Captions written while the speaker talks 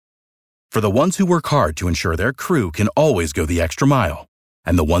For the ones who work hard to ensure their crew can always go the extra mile,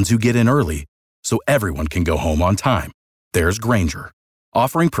 and the ones who get in early so everyone can go home on time, there's Grainger,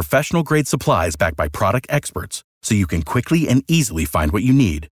 offering professional-grade supplies backed by product experts so you can quickly and easily find what you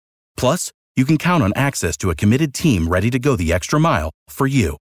need. Plus, you can count on access to a committed team ready to go the extra mile for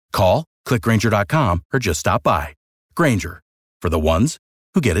you. Call, click Grainger.com, or just stop by. Grainger, for the ones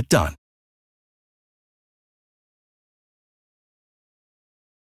who get it done.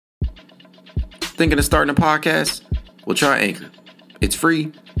 Thinking of starting a podcast? Well, try Anchor. It's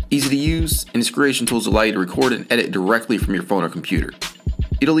free, easy to use, and its creation tools allow you to record and edit directly from your phone or computer.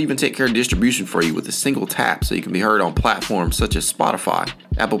 It'll even take care of distribution for you with a single tap so you can be heard on platforms such as Spotify,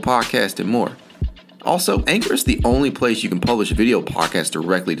 Apple Podcast, and more. Also, Anchor is the only place you can publish video podcasts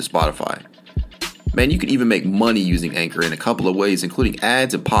directly to Spotify. Man, you can even make money using Anchor in a couple of ways, including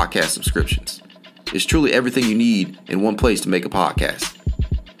ads and podcast subscriptions. It's truly everything you need in one place to make a podcast.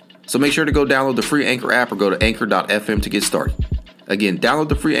 So make sure to go download the free Anchor app or go to anchor.fm to get started. Again, download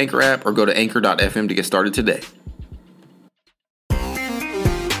the free Anchor app or go to anchor.fm to get started today.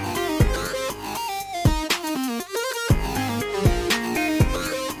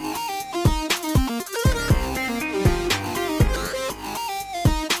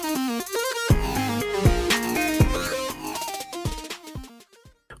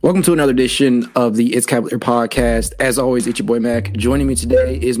 Welcome to another edition of the It's Cavalier podcast. As always, it's your boy Mac. Joining me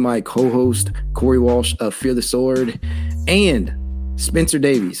today is my co-host, Corey Walsh of Fear the Sword, and Spencer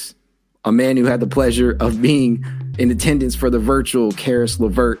Davies, a man who had the pleasure of being in attendance for the virtual Caris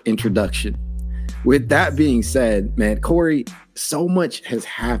LeVert introduction. With that being said, man, Corey, so much has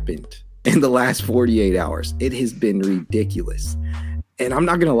happened in the last 48 hours. It has been ridiculous. And I'm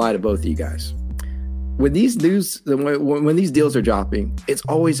not going to lie to both of you guys. When these when these deals are dropping, it's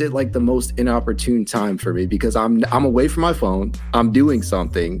always at like the most inopportune time for me because I'm away from my phone, I'm doing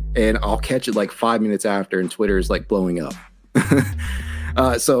something, and I'll catch it like 5 minutes after, and Twitter is like blowing up.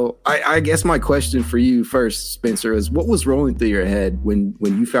 So I guess my question for you first, Spencer, is what was rolling through your head when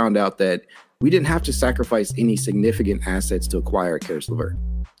you found out that we didn't have to sacrifice any significant assets to acquire Caris LeVert?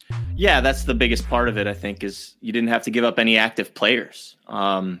 Yeah, that's the biggest part of it, I think, is you didn't have to give up any active players.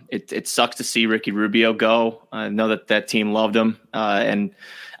 It sucks to see Ricky Rubio go. I know that team loved him. And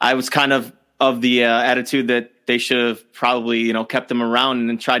I was kind of the attitude that they should have probably, kept him around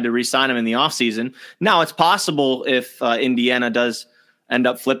and tried to re-sign him in the offseason. Now, it's possible if Indiana does end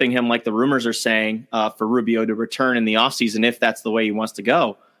up flipping him like the rumors are saying for Rubio to return in the offseason if that's the way he wants to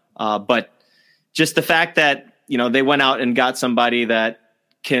go. But just the fact that, they went out and got somebody that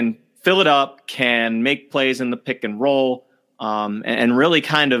can fill it up, can make plays in the pick and roll, and really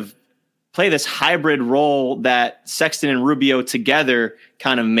kind of play this hybrid role that Sexton and Rubio together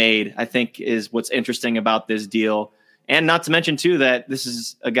kind of made, I think is what's interesting about this deal. And not to mention, too, that this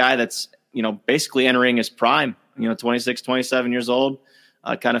is a guy that's, basically entering his prime, 26, 27 years old,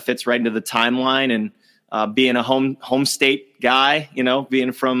 kind of fits right into the timeline. And being a home state guy,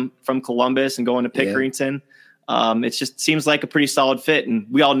 being from Columbus and going to Pickerington, yeah. It just seems like a pretty solid fit. And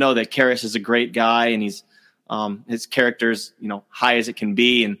we all know that Caris is a great guy and he's his character's, high as it can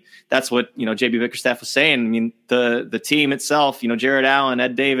be. And that's what, JB Bickerstaff was saying. I mean, the team itself, Jared Allen,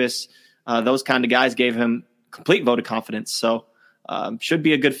 Ed Davis, those kind of guys gave him complete vote of confidence. So should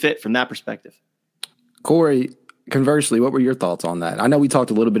be a good fit from that perspective. Corey, conversely, what were your thoughts on that? I know we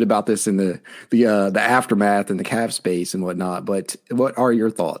talked a little bit about this in the aftermath and the Cavs space and whatnot, but what are your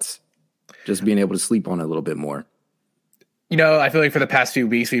thoughts? Just being able to sleep on it a little bit more. I feel like for the past few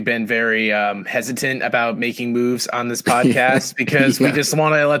weeks, we've been very hesitant about making moves on this podcast because we just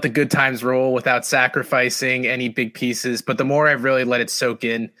want to let the good times roll without sacrificing any big pieces. But the more I've really let it soak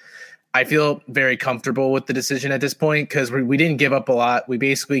in, I feel very comfortable with the decision at this point because we didn't give up a lot. We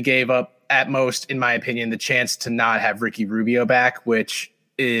basically gave up, at most, in my opinion, the chance to not have Ricky Rubio back, which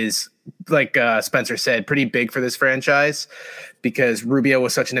is, like Spencer said, pretty big for this franchise because Rubio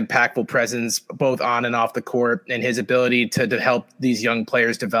was such an impactful presence both on and off the court, and his ability to help these young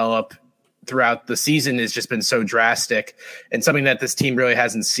players develop throughout the season has just been so drastic and something that this team really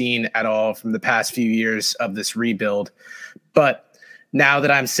hasn't seen at all from the past few years of this rebuild. But now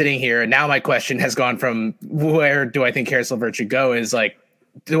that I'm sitting here, and now my question has gone from where do I think Caris LeVert should go is like,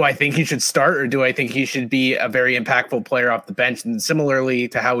 do I think he should start or do I think he should be a very impactful player off the bench? And similarly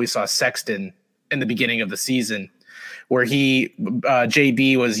to how we saw Sexton in the beginning of the season, where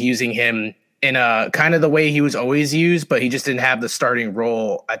JB was using him in a kind of the way he was always used, but he just didn't have the starting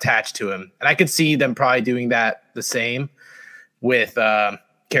role attached to him. And I could see them probably doing that the same with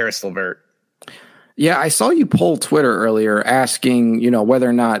Caris LeVert. Yeah, I saw you poll Twitter earlier asking, whether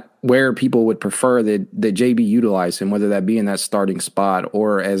or not where people would prefer that JB utilize him, whether that be in that starting spot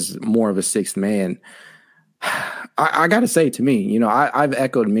or as more of a sixth man. I got to say, to me, I've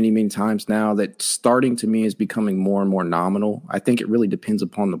echoed many times now that starting to me is becoming more and more nominal. I think it really depends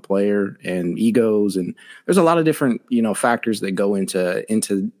upon the player and egos, and there's a lot of different, factors that go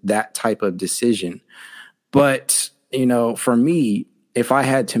into that type of decision. But, for me, if I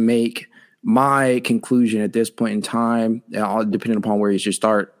had to make my conclusion at this point in time, depending upon where he should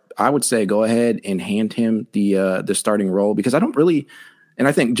start, I would say go ahead and hand him the starting role, because I don't really. And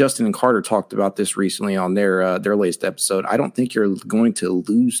I think Justin and Carter talked about this recently on their latest episode. I don't think you're going to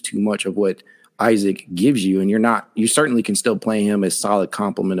lose too much of what Isaac gives you, and you certainly can still play him as solid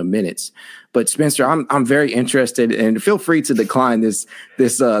complement of minutes. But Spencer, I'm very interested, and feel free to decline this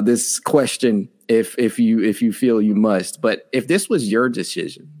question if you feel you must. But if this was your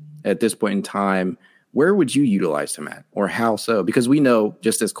decision at this point in time, where would you utilize him at, or how so? Because we know,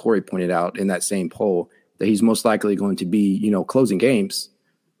 just as Corey pointed out in that same poll, that he's most likely going to be, closing games.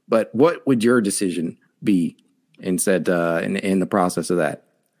 But what would your decision be in the process of that?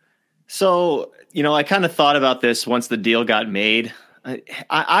 So, I kind of thought about this once the deal got made.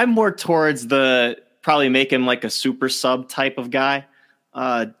 I'm more towards probably make him like a super sub type of guy.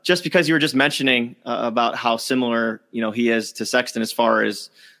 Just because you were just mentioning about how similar, he is to Sexton as far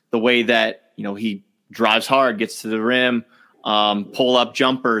as the way that, he drives hard, gets to the rim, pull up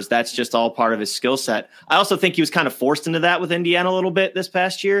jumpers. That's just all part of his skill set. I also think he was kind of forced into that with Indiana a little bit this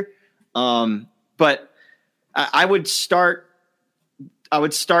past year. But I would start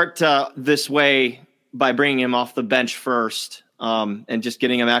this way by bringing him off the bench first, and just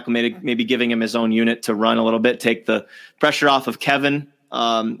getting him acclimated, maybe giving him his own unit to run a little bit, take the pressure off of Kevin.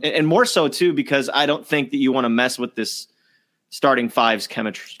 And more so too, because I don't think that you want to mess with this starting five's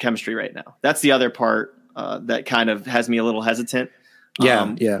chemistry right now. That's the other part that kind of has me a little hesitant.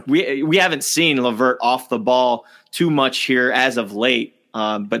 Yeah. We haven't seen LeVert off the ball too much here as of late.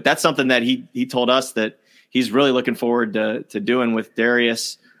 But that's something that he told us that he's really looking forward to doing with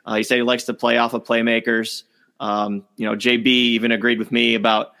Darius. He said he likes to play off of playmakers. JB even agreed with me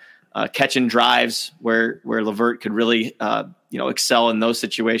about catching drives where LeVert could really, excel in those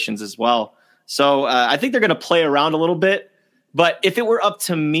situations as well. So I think they're going to play around a little bit. But if it were up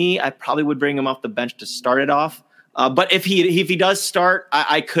to me, I probably would bring him off the bench to start it off. But if he does start,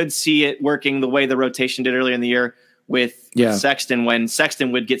 I could see it working the way the rotation did earlier in the year with Sexton, when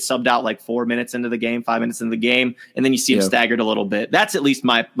Sexton would get subbed out like 4 minutes into the game, 5 minutes into the game, and then you see him staggered a little bit. That's at least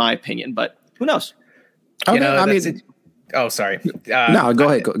my opinion, but who knows? Okay, sorry. No, go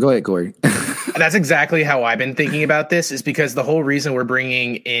ahead. Go ahead, Corey. That's exactly how I've been thinking about this, is because the whole reason we're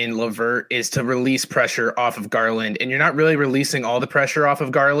bringing in LeVert is to release pressure off of Garland. And you're not really releasing all the pressure off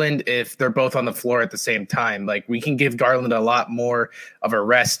of Garland if they're both on the floor at the same time. Like, we can give Garland a lot more of a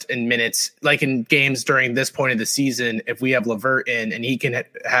rest in minutes, like in games during this point of the season, if we have LeVert in, and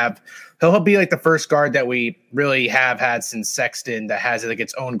he'll be like the first guard that we really have had since Sexton that has like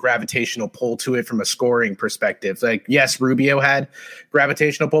its own gravitational pull to it from a scoring perspective. Like, yes, Rubio had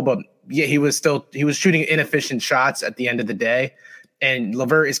gravitational pull, but yeah, he was shooting inefficient shots at the end of the day. And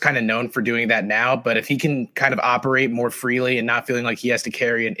LeVert is kind of known for doing that now. But if he can kind of operate more freely and not feeling like he has to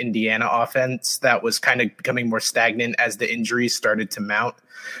carry an Indiana offense that was kind of becoming more stagnant as the injuries started to mount,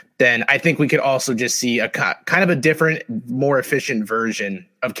 then I think we could also just see a kind of a different, more efficient version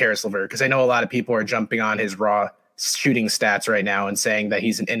of Caris LeVert. Because I know a lot of people are jumping on his raw shooting stats right now and saying that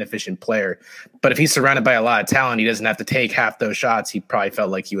he's an inefficient player. But if he's surrounded by a lot of talent, he doesn't have to take half those shots. He probably felt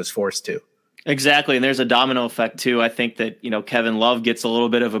like he was forced to. Exactly. And there's a domino effect too. I think that, Kevin Love gets a little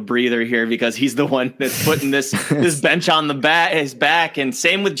bit of a breather here because he's the one that's putting this bench on his back. And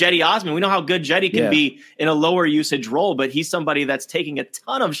same with Jetty Osman. We know how good Jetty can be in a lower usage role, but he's somebody that's taking a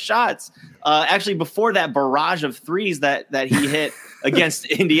ton of shots. Actually, before that barrage of threes that he hit against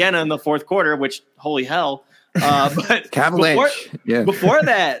Indiana in the fourth quarter, which holy hell. But before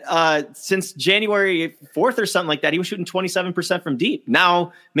that, since January 4th or something like that, he was shooting 27% from deep.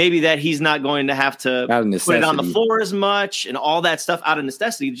 Now, maybe that he's not going to have to put it on the floor as much and all that stuff out of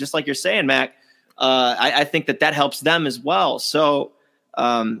necessity, just like you're saying, Mac. I think that helps them as well. So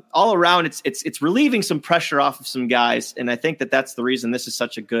all around, it's relieving some pressure off of some guys, and I think that's the reason this is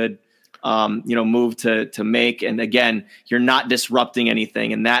such a good move to make. And again, you're not disrupting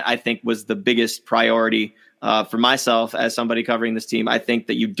anything, and that I think was the biggest priority. For myself, as somebody covering this team, I think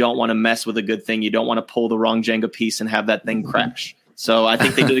that you don't want to mess with a good thing. You don't want to pull the wrong Jenga piece and have that thing crash. So I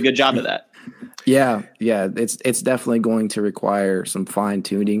think they did a good job of that. Yeah, it's definitely going to require some fine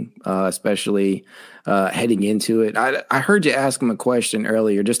tuning, especially heading into it. I heard you ask him a question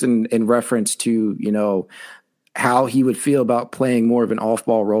earlier, just in reference to how he would feel about playing more of an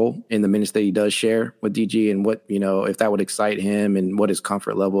off-ball role in the minutes that he does share with DG, and what if that would excite him and what his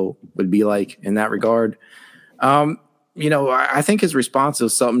comfort level would be like in that regard. I think his response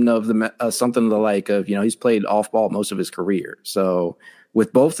is something of the like of he's played off-ball most of his career, so.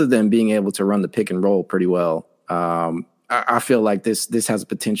 With both of them being able to run the pick and roll pretty well, I feel like this has a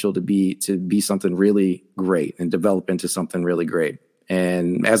potential to be something really great and develop into something really great.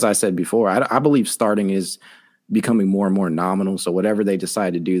 And as I said before, I believe starting is becoming more and more nominal. So whatever they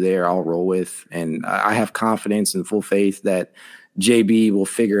decide to do there, I'll roll with. And I have confidence and full faith that JB will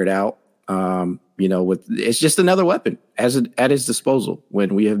figure it out. It's just another weapon at his disposal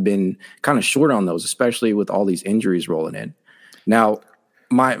when we have been kind of short on those, especially with all these injuries rolling in. Now,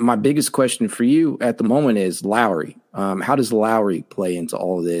 my biggest question for you at the moment is Lowry. How does Lowry play into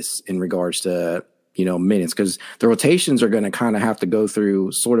all of this in regards to, minutes? Because the rotations are going to kind of have to go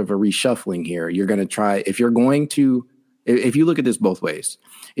through sort of a reshuffling here. You're going to try, if you look at this both ways,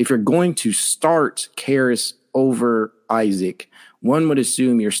 if you're going to start Caris over Isaac, one would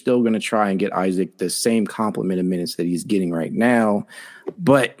assume you're still going to try and get Isaac the same complement of minutes that he's getting right now,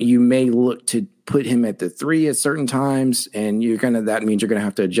 but you may look to put him at the 3 at certain times, and that means you're going to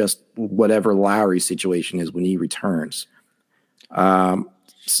have to adjust whatever Lowry's situation is when he returns.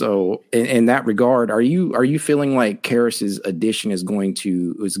 So in that regard, are you feeling like Caris's addition is going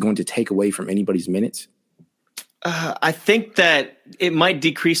to take away from anybody's minutes? I think that it might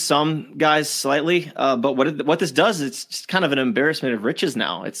decrease some guys slightly, but what this does, it's just kind of an embarrassment of riches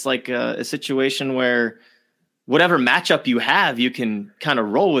now. It's like a situation where whatever matchup you have, you can kind of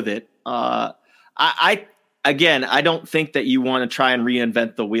roll with it. I don't think that you want to try and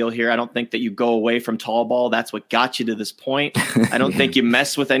reinvent the wheel here. I don't think that you go away from tall ball. That's what got you to this point. I don't think you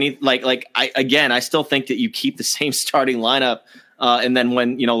mess with any, I still think that you keep the same starting lineup. And then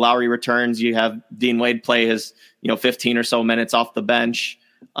when, Lowry returns, you have Dean Wade play his, 15 or so minutes off the bench.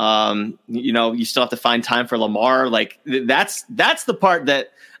 You still have to find time for Lamar. Like that's the part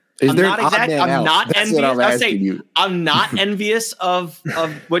that I'm not envious of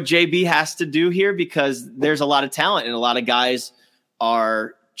what JB has to do here, because there's a lot of talent and a lot of guys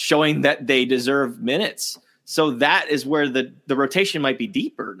are showing that they deserve minutes. So that is where the rotation might be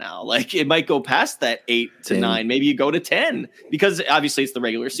deeper now. Like it might go past that 8 to 9. Maybe you go to 10, because obviously it's the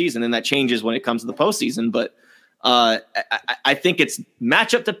regular season and that changes when it comes to the postseason. But I think it's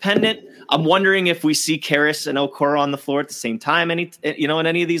matchup dependent. I'm wondering if we see Caris and Okoro on the floor at the same time, in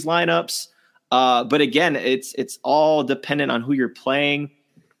any of these lineups. But again, it's all dependent on who you're playing.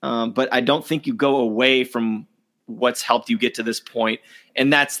 But I don't think you go away from what's helped you get to this point.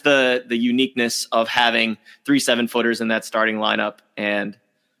 And that's the uniqueness of having 3 7-footers in that starting lineup, and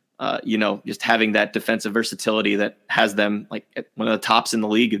just having that defensive versatility that has them like one of the tops in the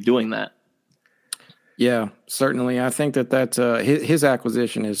league of doing that. Yeah, certainly. I think that his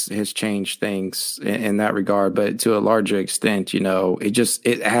acquisition has changed things in that regard, but to a larger extent,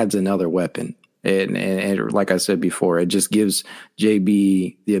 it adds another weapon. And like I said before, it just gives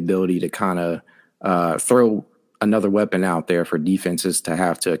JB the ability to kind of throw another weapon out there for defenses to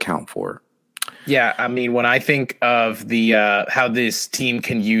have to account for. Yeah, I mean, when I think of the how this team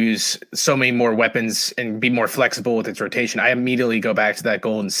can use so many more weapons and be more flexible with its rotation, I immediately go back to that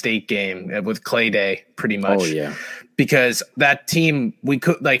Golden State game with Clay Day, pretty much. Oh, yeah. Because that team, we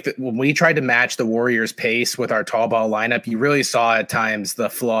could when we tried to match the Warriors' pace with our tall ball lineup, you really saw at times the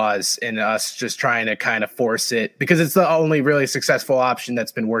flaws in us just trying to kind of force it, because it's the only really successful option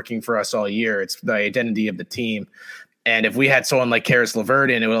that's been working for us all year. It's the identity of the team. And if we had someone like Caris LeVert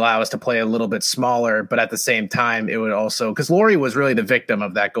in, it would allow us to play a little bit smaller, but at the same time, it would also, because Laurie was really the victim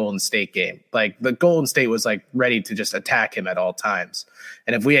of that Golden State game. Like the Golden State was like ready to just attack him at all times.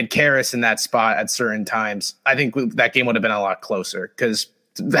 And if we had Caris in that spot at certain times, I think that game would have been a lot closer, because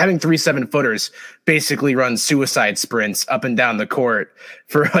having 3 7-footers basically run suicide sprints up and down the court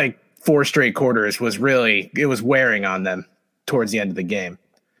for like 4 straight quarters was wearing on them towards the end of the game.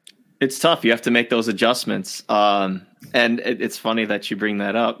 It's tough. You have to make those adjustments. And it's funny that you bring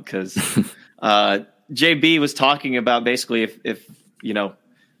that up, because JB was talking about basically if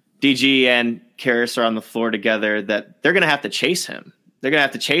DG and Caris are on the floor together, that they're going to have to chase him. They're going to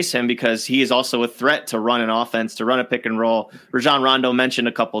have to chase him because he is also a threat to run an offense, to run a pick and roll. Rajon Rondo mentioned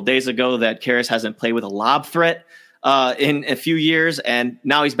a couple of days ago that Caris hasn't played with a lob threat in a few years, and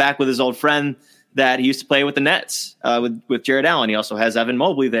now he's back with his old friend that he used to play with the Nets with Jared Allen. He also has Evan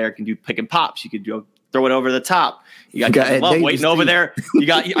Mobley there, can do pick and pops. You could throw it over the top. You got Kevin Love waiting over there. You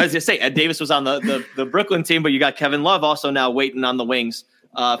got, I was gonna say, Ed Davis was on the Brooklyn team, but you got Kevin Love also now waiting on the wings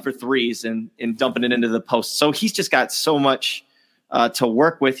for threes and dumping it into the post. So he's just got so much to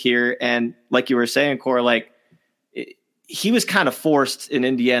work with here. And like you were saying, Cora, like he was kind of forced in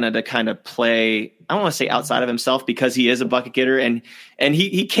Indiana to kind of play, I don't want to say outside of himself, because he is a bucket getter and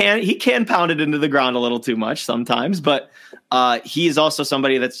he can pound it into the ground a little too much sometimes, but he is also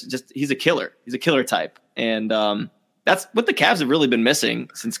somebody that's he's a killer. He's a killer type. And that's what the Cavs have really been missing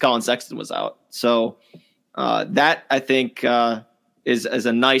since Colin Sexton was out. So that I think is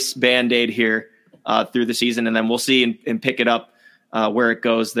a nice Band-Aid here through the season. And then we'll see and pick it up where it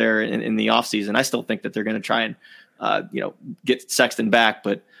goes there in the offseason. I still think that they're going to try and, get Sexton back,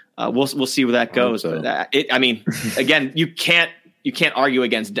 but we'll see where that goes. So. But again, you can't argue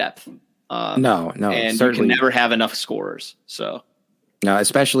against depth. No, and certainly. You can never have enough scorers. So. No,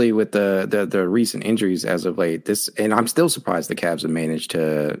 especially with the recent injuries as of late. And I'm still surprised the Cavs have managed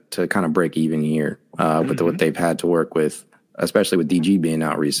to kind of break even here with what they've had to work with, especially with DG being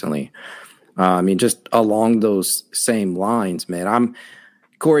out recently. Just along those same lines, man.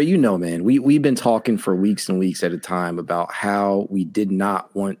 Corey, man, we've been talking for weeks and weeks at a time about how we did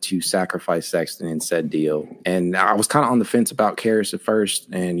not want to sacrifice Sexton in said deal. And I was kind of on the fence about Caris at first,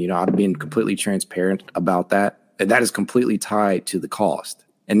 and I've been completely transparent about that. That is completely tied to the cost.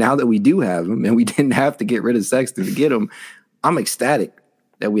 And now that we do have him and we didn't have to get rid of Sexton to get him, I'm ecstatic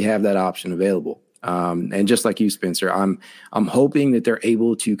that we have that option available. And just like you, Spencer, I'm hoping that they're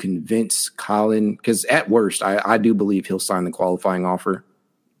able to convince Colin, because at worst, I do believe he'll sign the qualifying offer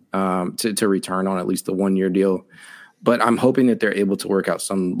to return on at least the 1-year deal. But I'm hoping that they're able to work out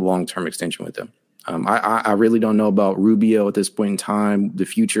some long-term extension with him. I really don't know about Rubio at this point in time, the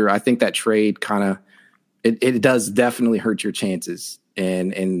future. I think that trade kind of, it does definitely hurt your chances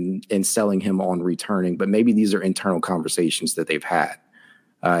in selling him on returning, but maybe these are internal conversations that they've had.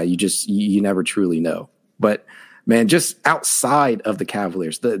 You never truly know. But man, just outside of the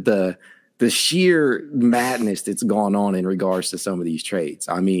Cavaliers, the sheer madness that's gone on in regards to some of these trades.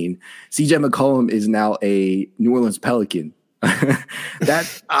 I mean, CJ McCollum is now a New Orleans Pelican.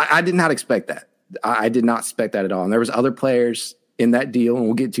 I did not expect that. I did not expect that at all. And there was other players in that deal, and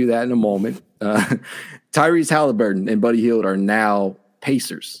we'll get to that in a moment. Tyrese Halliburton and Buddy Hield are now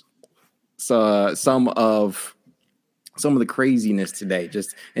Pacers. So some of the craziness today,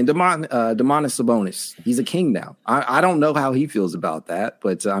 and Domantas Sabonis, he's a king now. I don't know how he feels about that,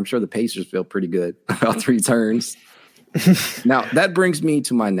 but I'm sure the Pacers feel pretty good about the returns. Now that brings me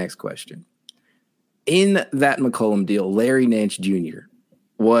to my next question. In that McCollum deal, Larry Nance Jr.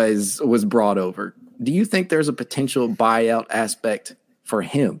 was brought over. Do you think there's a potential buyout aspect for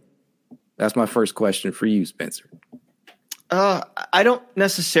him? That's my first question for you, Spencer. I don't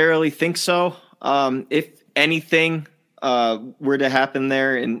necessarily think so. If anything were to happen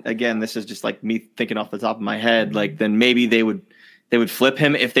there, and again, this is just like me thinking off the top of my head, like then maybe they would flip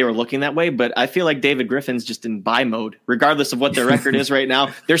him if they were looking that way. But I feel like David Griffin's just in buy mode, regardless of what their record is right now.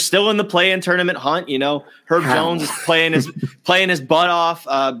 They're still in the play-in tournament hunt. Herb Jones is playing his butt off.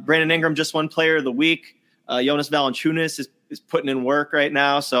 Brandon Ingram just won Player of the Week. Jonas Valanciunas is putting in work right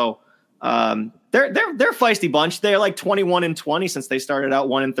now. So they're a feisty bunch. They're like 21-20 since they started out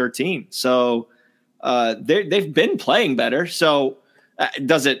 1-13. So they've been playing better. So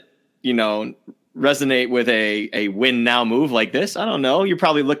does it, resonate with a win now move like this? I don't know. You're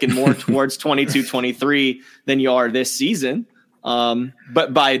probably looking more towards 22-23 than you are this season.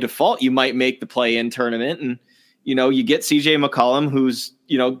 But by default, you might make the play-in tournament, and you get CJ McCollum, who's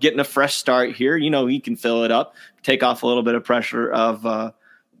getting a fresh start here. He can fill it up, take off a little bit of pressure of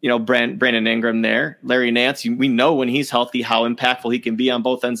Brandon Ingram there. Larry Nance, we know when he's healthy how impactful he can be on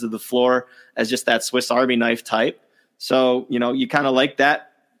both ends of the floor as just that Swiss Army knife type. So you kind of like that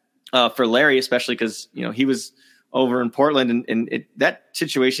for Larry, especially because he was over in Portland, and that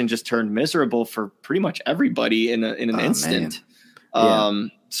situation just turned miserable for pretty much everybody in an instant. Yeah.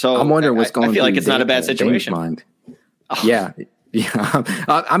 So I'm wondering what's going on. I feel like it's not a bad situation. Oh. Yeah.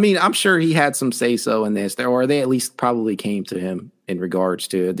 I mean, I'm sure he had some say so in this, or they at least probably came to him in regards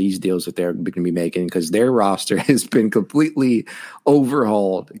to these deals that they're going to be making, because their roster has been completely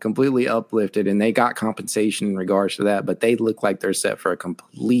overhauled, completely uplifted, and they got compensation in regards to that. But they look like they're set for a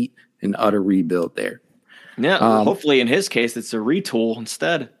complete and utter rebuild there. Yeah, hopefully in his case, it's a retool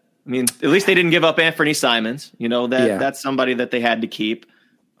instead. I mean, at least they didn't give up Anthony Simons. That's somebody that they had to keep.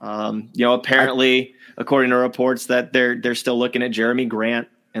 Apparently, according to reports, that they're still looking at Jeremy Grant,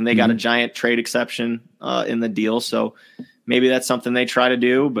 and they got a giant trade exception in the deal. So maybe that's something they try to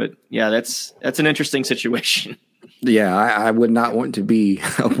do. But yeah, that's an interesting situation. Yeah, I would not want to be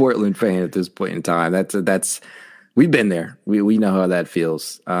a Portland fan at this point in time. That's we've been there. We know how that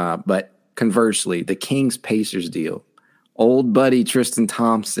feels. But conversely, the Kings Pacers deal, old buddy Tristan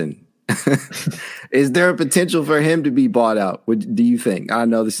Thompson. Is there a potential for him to be bought out? Do you think? I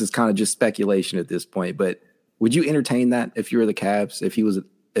know this is kind of just speculation at this point, but would you entertain that if you were the Cavs, if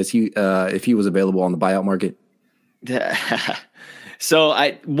he was available on the buyout market? So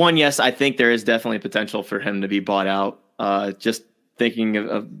yes, I think there is definitely potential for him to be bought out. Just thinking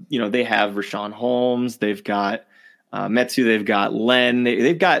of they have Rashawn Holmes, they've got Metsu, they've got Len,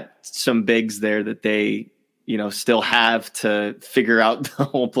 they've got some bigs there that they still have to figure out the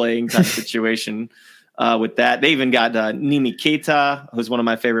whole playing time situation with that. They even got Nimi Keita, who's one of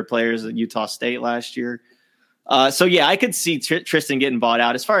my favorite players at Utah State last year. So yeah, I could see Tristan getting bought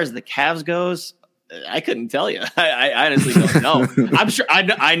out. As far as the Cavs goes, I couldn't tell you. I honestly don't know. I'm sure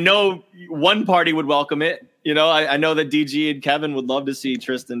I know one party would welcome it. I know that DG and Kevin would love to see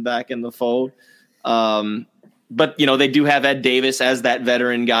Tristan back in the fold. But they do have Ed Davis as that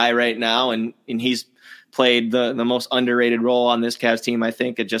veteran guy right now, and he's played the most underrated role on this Cavs team, I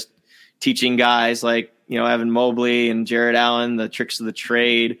think, at just teaching guys like Evan Mobley and Jared Allen the tricks of the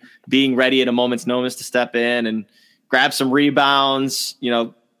trade, being ready at a moment's notice to step in and grab some rebounds,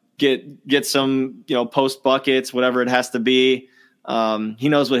 get some post buckets, whatever it has to be. He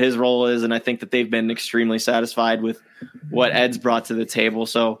knows what his role is, and I think that they've been extremely satisfied with what Ed's brought to the table.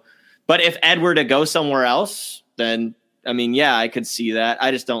 So, but if Ed were to go somewhere else, then I could see that.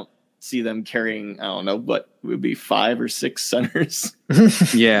 I just don't see them carrying, I don't know, what would be 5 or 6 centers.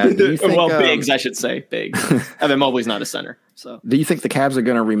 Yeah. Well, bigs, I should say. Bigs. Evan Mobley's not a center. So, do you think the Cavs are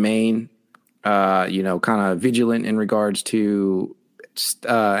going to remain, kind of vigilant in regards to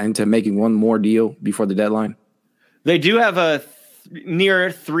into making one more deal before the deadline? They do have a near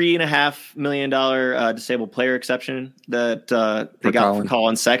 $3.5 million disabled player exception that they got for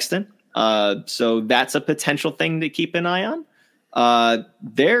Colin Sexton. So that's a potential thing to keep an eye on.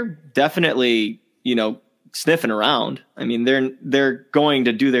 They're definitely, sniffing around. They're going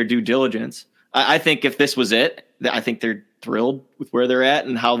to do their due diligence. I think if this was it, I think they're thrilled with where they're at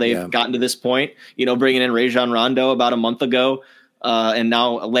and how they've gotten to this point, bringing in Rajon Rondo about a month ago, and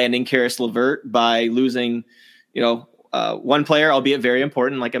now landing Karis LeVert by losing, one player, albeit very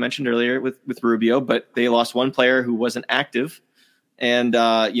important, like I mentioned earlier with Rubio, but they lost one player who wasn't active. And,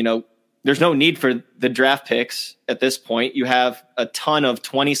 there's no need for the draft picks at this point. You have a ton of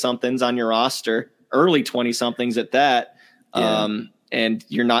 20-somethings on your roster, early 20-somethings at that. Yeah. And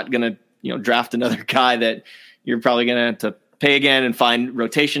you're not going to, draft another guy that you're probably going to have to pay again and find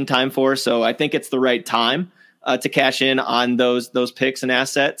rotation time for. So I think it's the right time to cash in on those picks and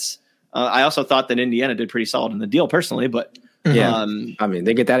assets. I also thought that Indiana did pretty solid in the deal personally, but yeah,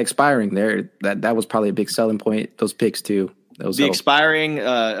 they get that expiring there. That was probably a big selling point. Those picks too. Expiring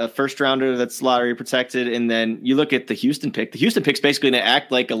a first rounder that's lottery protected, and then you look at the Houston pick. The Houston pick's basically going to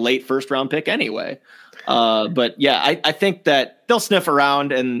act like a late first round pick anyway. But yeah, I think that they'll sniff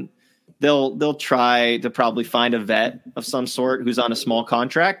around and they'll try to probably find a vet of some sort who's on a small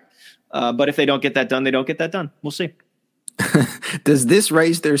contract. But if they don't get that done, they don't get that done. We'll see. Does this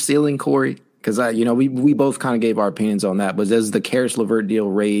raise their ceiling, Corey? Because we both kind of gave our opinions on that. But does the Karis LeVert deal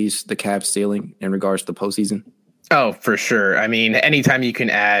raise the Cavs ceiling in regards to the postseason? Oh, for sure. Anytime you can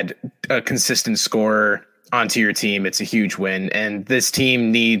add a consistent scorer onto your team, it's a huge win. And this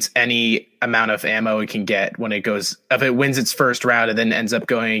team needs any amount of ammo it can get if it wins its first round and then ends up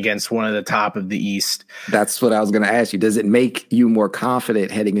going against one of the top of the East. That's what I was going to ask you. Does it make you more confident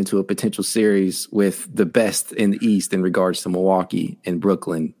heading into a potential series with the best in the East in regards to Milwaukee and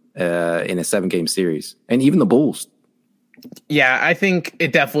Brooklyn in a 7-game series, and even the Bulls? Yeah, I think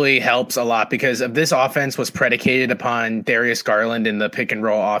it definitely helps a lot because of this offense was predicated upon Darius Garland and the pick and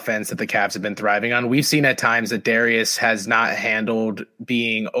roll offense that the Cavs have been thriving on. We've seen at times that Darius has not handled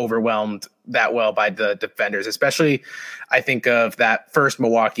being overwhelmed that well by the defenders, especially I think of that first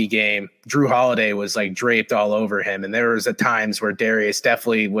Milwaukee game. Drew Holiday was like draped all over him. And there was at times where Darius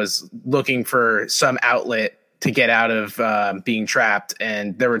definitely was looking for some outlet to get out of being trapped.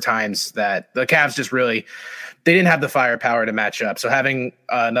 And there were times that the Cavs just really, they didn't have the firepower to match up. So having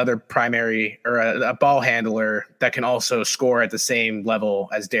another primary or a ball handler that can also score at the same level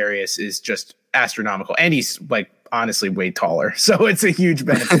as Darius is just astronomical. And he's honestly way taller. So it's a huge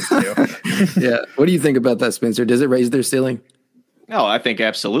benefit too. Yeah. What do you think about that, Spencer? Does it raise their ceiling? No, I think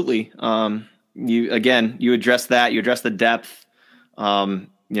absolutely. You address that, you address the depth.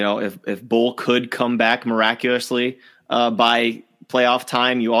 If Bull could come back miraculously by playoff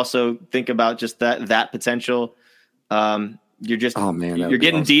time, you also think about just that potential. You're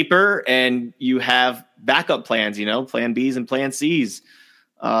getting deeper, and you have backup plans, plan Bs and plan Cs.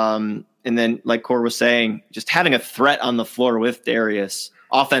 And then, like Core was saying, just having a threat on the floor with Darius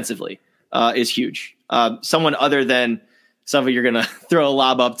offensively is huge. Someone other than somebody you're going to throw a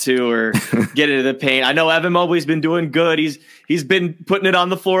lob up to or get into the paint. I know Evan Mobley's been doing good. He's been putting it on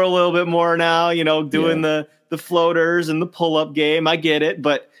the floor a little bit more now, doing the floaters and the pull-up game. I get it.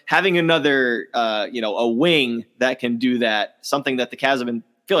 But having another, a wing that can do that, something that the Cavs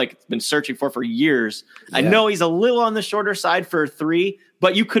feel like it's been searching for years. Yeah. I know he's a little on the shorter side for 3,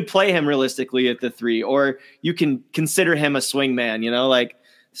 but you could play him realistically at the 3, or you can consider him a swing man,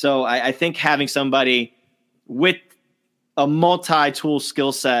 So I think having somebody with a multi-tool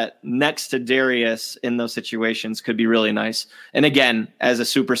skill set next to Darius in those situations could be really nice. And again, as a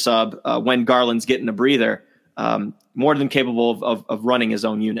super sub, when Garland's getting a breather, more than capable of running his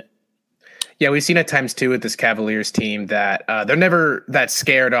own unit. Yeah, we've seen at times too with this Cavaliers team that they're never that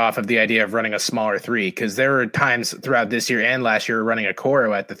scared off of the idea of running a smaller 3, because there were times throughout this year and last year running a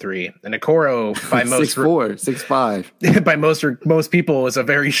Okoro at the 3, and Okoro by most 6'4", 6'5", by most people is a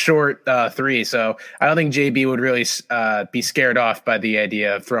very short 3. So I don't think JB would really be scared off by the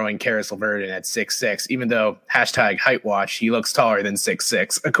idea of throwing Karis LeVert in at 6'6", even though #height watch, he looks taller than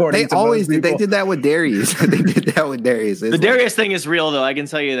 6'6". According to most people. They did that with Darius. The Darius thing is real though. I can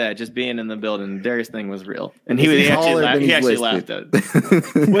tell you that, just being in the building. The Darius thing was real, and he actually laughed at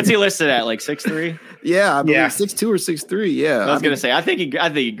it. What's he listed at, like 6'3"? Yeah, I believe 6'2" or 6'3". Yeah, I was gonna say I think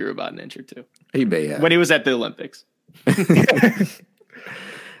he grew about an inch or 2. He may have when he was at the Olympics.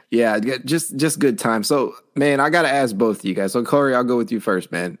 Yeah, just good time. So, man, I gotta ask both of you guys. So, Corey, I'll go with you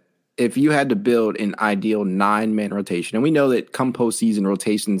first, man. If you had to build an ideal 9-man rotation, and we know that come postseason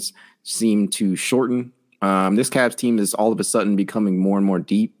rotations seem to shorten. This Cavs team is all of a sudden becoming more and more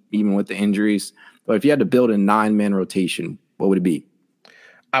deep, even with the injuries. But if you had to build a 9-man rotation, what would it be?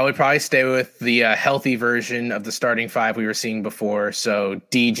 I would probably stay with the healthy version of the starting 5 we were seeing before. So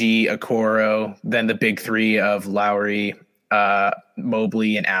DG, Okoro, then the big 3 of Lowry,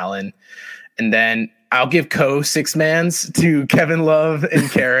 Mobley, and Allen. And then I'll give 6-mans to Kevin Love and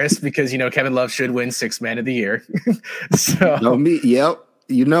Karis because, Kevin Love should win 6th man of the year. Yep.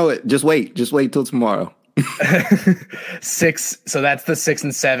 You know it. Just wait till tomorrow. 6. So that's the 6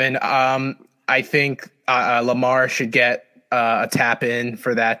 and 7. I think Lamar should get a tap in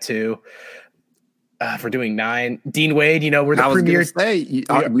for that too. For doing 9, Dean Wade. We're the premier.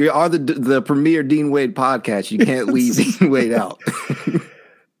 We are the premier Dean Wade podcast. You can't leave Dean Wade out.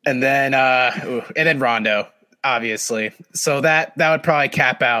 and then Rondo, obviously. So that would probably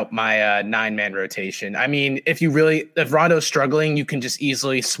cap out my 9-man rotation. I mean, if Rondo's struggling, you can just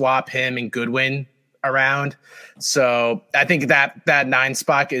easily swap him and Goodwin around. So I think that 9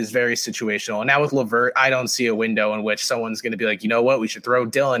 spot is very situational. And now with LeVert, I don't see a window in which someone's going to be like, you know what, we should throw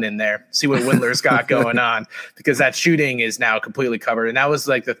Dylan in there, see what Windler's got going on, because that shooting is now completely covered. And that was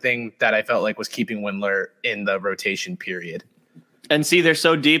like the thing that I felt like was keeping Windler in the rotation period. And see, they're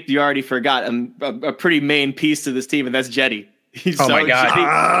so deep, you already forgot a pretty main piece to this team, and that's Jetty. My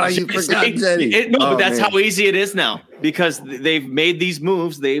God. You forgot Jetty. But that's how easy it is now, because they've made these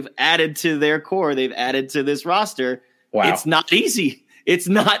moves. They've added to their core. They've added to this roster. Wow. It's not easy. It's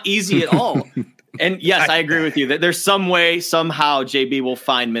not easy at all. And yes, I agree with you that there's some way, somehow JB will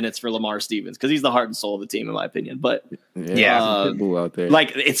find minutes for Lamar Stevens because he's the heart and soul of the team, in my opinion. But out there.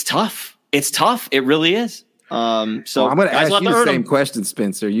 Like, it's tough. It's tough. It really is. So I'm going to ask you the same question,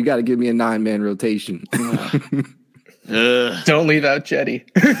 Spencer. You got to give me a 9-man rotation. Don't leave out Jetty.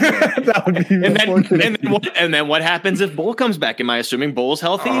 That would be and then what happens if Bull comes back? Am I assuming Bull's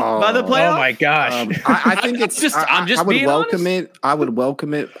healthy by the playoffs? Oh my gosh! I think it's I'm just I would being welcome honest. it. I would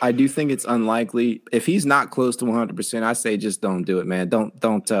welcome it. I do think it's unlikely. If he's not close to 100%, I say just don't do it, man. Don't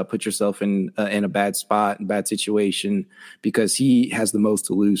put yourself in a bad spot, bad situation, because he has the most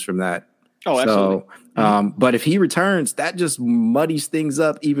to lose from that. Oh, absolutely. So, but if he returns, that just muddies things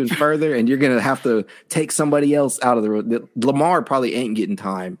up even further, and you're going to have to take somebody else out of the road. Lamar probably ain't getting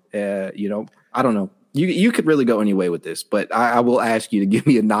time. I don't know. You could really go any way with this, but I will ask you to give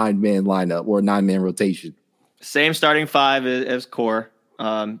me a 9-man lineup or a 9-man rotation. Same starting 5 as core.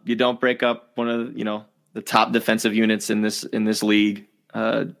 You don't break up one of the top defensive units in this league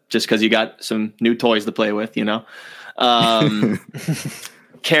just because you got some new toys to play with.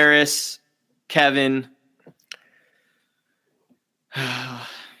 Karis. Kevin. When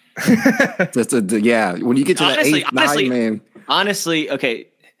you get to the 8th, 9, man. Honestly, okay.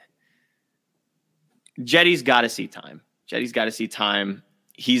 Jetty's got to see time.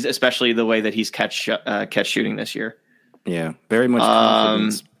 He's especially the way that he's catch shooting this year. Yeah, very much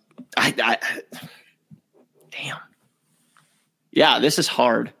confidence. Damn. Yeah, this is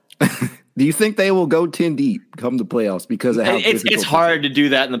hard. Do you think they will go 10 deep come the playoffs because of how it's hard to do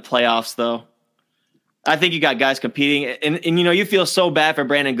that in the playoffs, though. I think you got guys competing, and you feel so bad for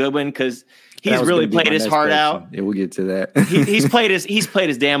Brandon Goodwin because he's really played his heart out. Yeah, we'll get to that. he's played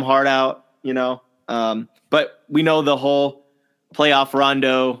his damn heart out, But we know the whole playoff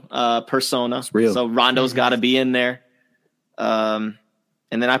Rondo persona. It's real. So Rondo's got to be in there.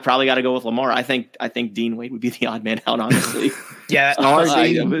 And then I probably got to go with Lamar. I think Dean Wade would be the odd man out, honestly. Yeah,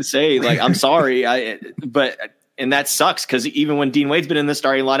 I would say, I'm sorry, and that sucks because even when Dean Wade's been in the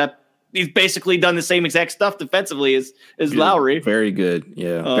starting lineup, he's basically done the same exact stuff defensively as Lowry. Very good,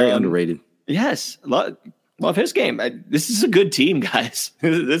 yeah, very underrated. Yes, love his game. This is a good team, guys.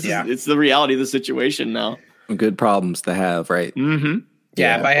 It's the reality of the situation now. Good problems to have, right? Mm-hmm.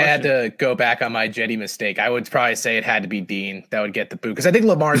 Yeah, if I had to go back on my Jetty mistake, I would probably say it had to be Dean that would get the boot because I think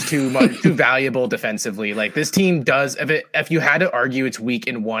Lamar's too valuable defensively. Like this team does, if you had to argue it's weak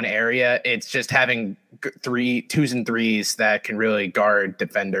in one area, it's just having 2s and 3s that can really guard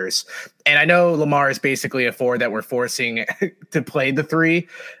defenders. And I know Lamar is basically a 4 that we're forcing to play the 3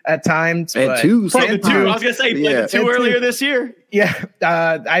 at times. At 2, play the 2. I was gonna say play the 2 earlier this year. Yeah,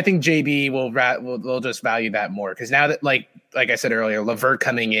 I think JB will just value that more because now that like I said earlier, LeVert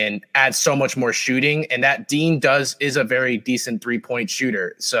coming in adds so much more shooting, and that Dean is a very decent 3-point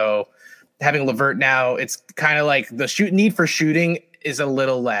shooter. So having LeVert now, it's kind of like the need for shooting is a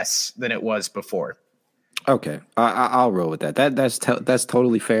little less than it was before. Okay, I'll roll with that. That's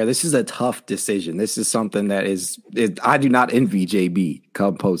totally fair. This is a tough decision. This is something that I do not envy JB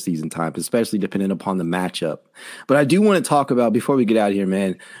come postseason time, especially depending upon the matchup. But I do want to talk about, before we get out of here,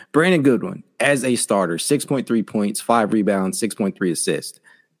 man, Brandon Goodwin as a starter, 6.3 points, 5 rebounds, 6.3 assists.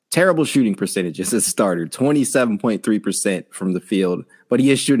 Terrible shooting percentage as a starter, 27.3% from the field, but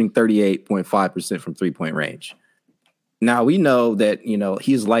he is shooting 38.5% from 3-point range. Now, we know that,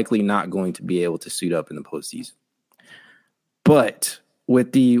 he's likely not going to be able to suit up in the postseason. But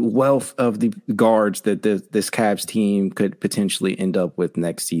with the wealth of the guards that this Cavs team could potentially end up with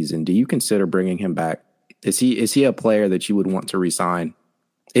next season, do you consider bringing him back? Is he a player that you would want to re-sign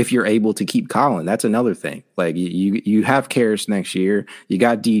if you're able to keep Colin? That's another thing. Like, you have Karras next year. You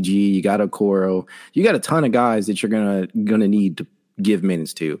got DG. You got Okoro. You got a ton of guys that you're gonna need to give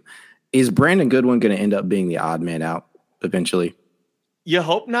minutes to. Is Brandon Goodwin going to end up being the odd man out eventually? You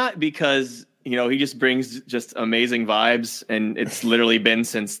hope not, because he just brings just amazing vibes, and it's literally been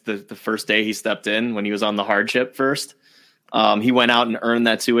since the first day he stepped in when he was on the hardship first. He went out and earned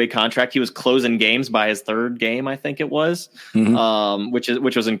that 2-way contract. He was closing games by his 3rd game, I think it was,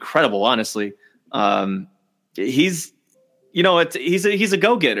 which was incredible, honestly. He's a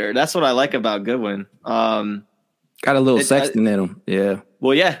go-getter. That's what I like about Goodwin. Got a little Sexton in him. Yeah.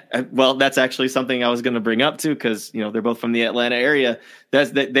 Well, yeah. Well, that's actually something I was going to bring up too, because they're both from the Atlanta area.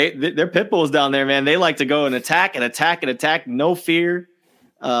 They're pit bulls down there, man. They like to go and attack, no fear.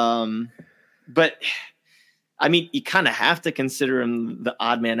 But I mean, you kind of have to consider him the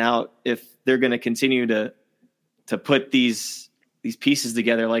odd man out if they're going to continue to put these pieces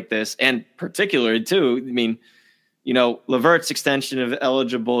together like this, and particularly too. I mean, LeVert's extension of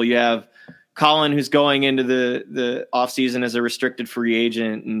eligible. You have Colin, who's going into the offseason as a restricted free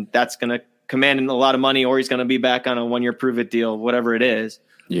agent, and that's going to command a lot of money, or he's going to be back on a 1-year prove-it deal, whatever it is.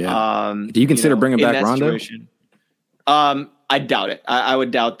 Yeah. Do you consider bringing back Rondo? I doubt it. I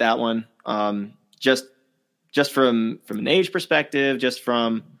would doubt that one. Just from an age perspective, just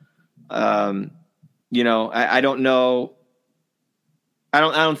from, I don't know. I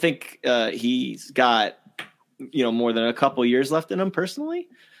don't think he's got, more than a couple years left in him personally.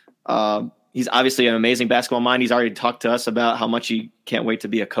 He's obviously an amazing basketball mind. He's already talked to us about how much he can't wait to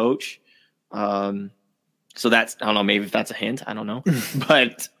be a coach. So that's, I don't know, maybe if that's a hint, I don't know.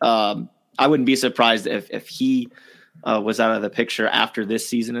 But I wouldn't be surprised if he was out of the picture after this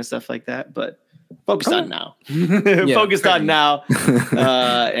season and stuff like that. But focused on now. Focused on now.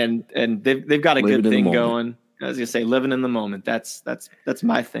 And they've got a good thing going. I was gonna say, living in the moment. That's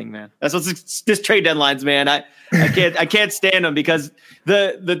my thing, man. That's what's this trade deadlines, man. I can't stand them because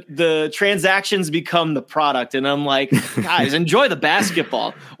the transactions become the product, and I'm like, guys, enjoy the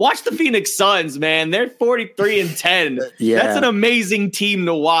basketball. Watch the Phoenix Suns, man. They're 43-10. Yeah. That's an amazing team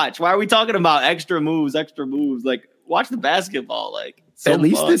to watch. Why are we talking about extra moves? Like, watch the basketball. Like, so at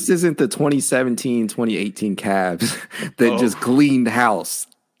least fun. this isn't the 2017, 2018 Cavs that just cleaned house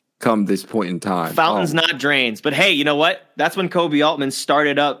come this point in time. Fountains, not drains. But hey, you know what? That's when Kobe Altman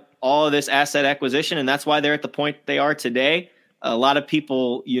started up all of this asset acquisition, and that's why they're at the point they are today. A lot of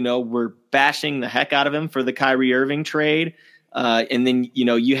people, were bashing the heck out of him for the Kyrie Irving trade. And then,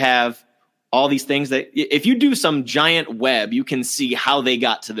 you have all these things that if you do some giant web, you can see how they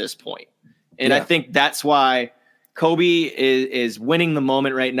got to this point. And I think that's why Kobe is winning the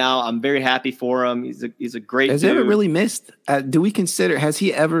moment right now. I'm very happy for him. He's a great dude. Has he ever really missed? Has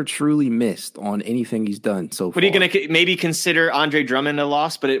he ever truly missed on anything he's done so far? But are you going to maybe consider Andre Drummond a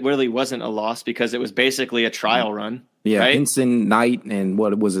loss? But it really wasn't a loss because it was basically a trial run. Yeah, right? Vincent Knight and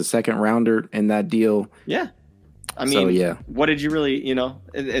what was a second rounder in that deal. Yeah. I mean, what did you really,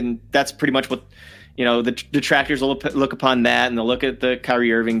 and that's pretty much what, the detractors will look upon that and they'll look at the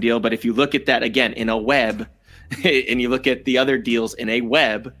Kyrie Irving deal. But if you look at that again in a web and you look at the other deals in a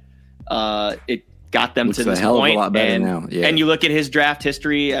web, it got them to this point. A lot better now. Yeah. And you look at his draft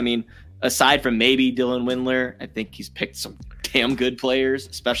history. I mean, aside from maybe Dylan Windler, I think he's picked some damn good players,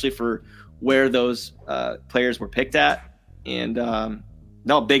 especially for where those players were picked at. And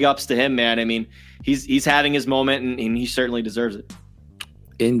no, big ups to him, man. I mean, he's having his moment and he certainly deserves it.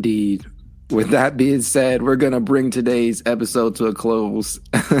 Indeed. With that being said, we're going to bring today's episode to a close.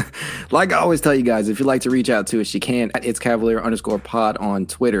 Like I always tell you guys, if you'd like to reach out to us, you can at itscavalier_pod on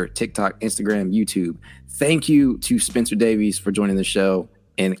Twitter, TikTok, Instagram, YouTube. Thank you to Spencer Davies for joining the show,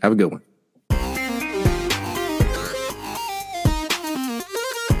 and have a good one.